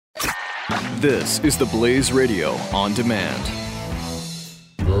This is the Blaze Radio on demand.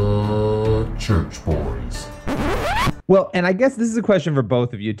 The Church Boys. Well, and I guess this is a question for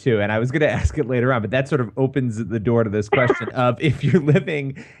both of you, too, and I was going to ask it later on, but that sort of opens the door to this question of if you're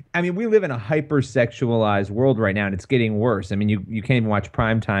living, I mean, we live in a hyper-sexualized world right now, and it's getting worse. I mean, you can't even watch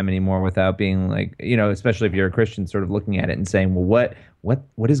prime time anymore without being like, you know, especially if you're a Christian, sort of looking at it and saying, well,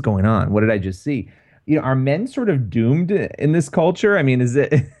 what is going on? What did I just see? You know, are men sort of doomed in this culture? I mean, is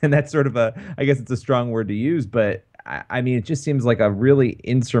it, and that's sort of I guess it's a strong word to use, but I mean, it just seems like a really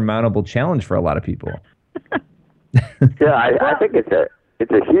insurmountable challenge for a lot of people. Yeah, I think it's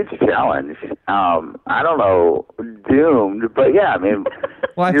a huge challenge. I don't know, doomed, but yeah, I mean.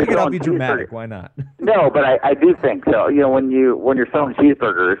 Well, I figured I'll be dramatic. Why not? No, but I do think so. You know, when you're selling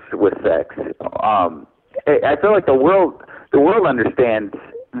cheeseburgers with sex, I feel like the world understands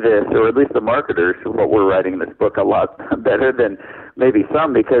this, or at least the marketers, what we're writing in this book, a lot better than maybe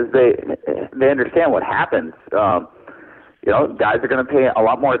some, because they understand what happens. You know, guys are going to pay a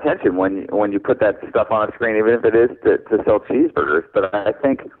lot more attention when you put that stuff on a screen, even if it is to sell cheeseburgers. But I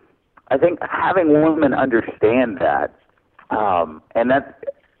think having women understand that, and that's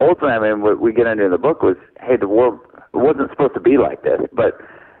ultimately, I mean, what we get into in the book was, hey, the world wasn't supposed to be like this, but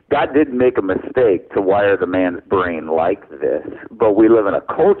God did make a mistake to wire the man's brain like this. But we live in a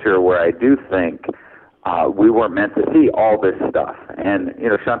culture where I do think we weren't meant to see all this stuff. And, you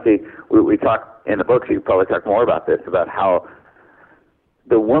know, Shanti, we talk in the book, you probably talk more about this, about how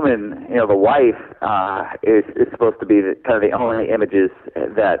the woman, you know, the wife is supposed to be kind of the only images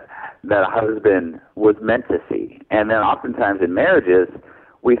that a husband was meant to see. And then oftentimes in marriages,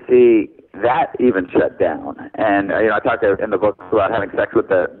 we see that even shut down. And, you know, I talk in the book about having sex with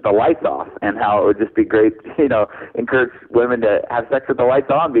the lights off, and how it would just be great, you know, encourage women to have sex with the lights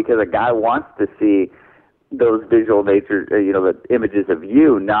on, because a guy wants to see those visual nature, you know, the images of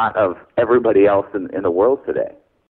you, not of everybody else in the world today.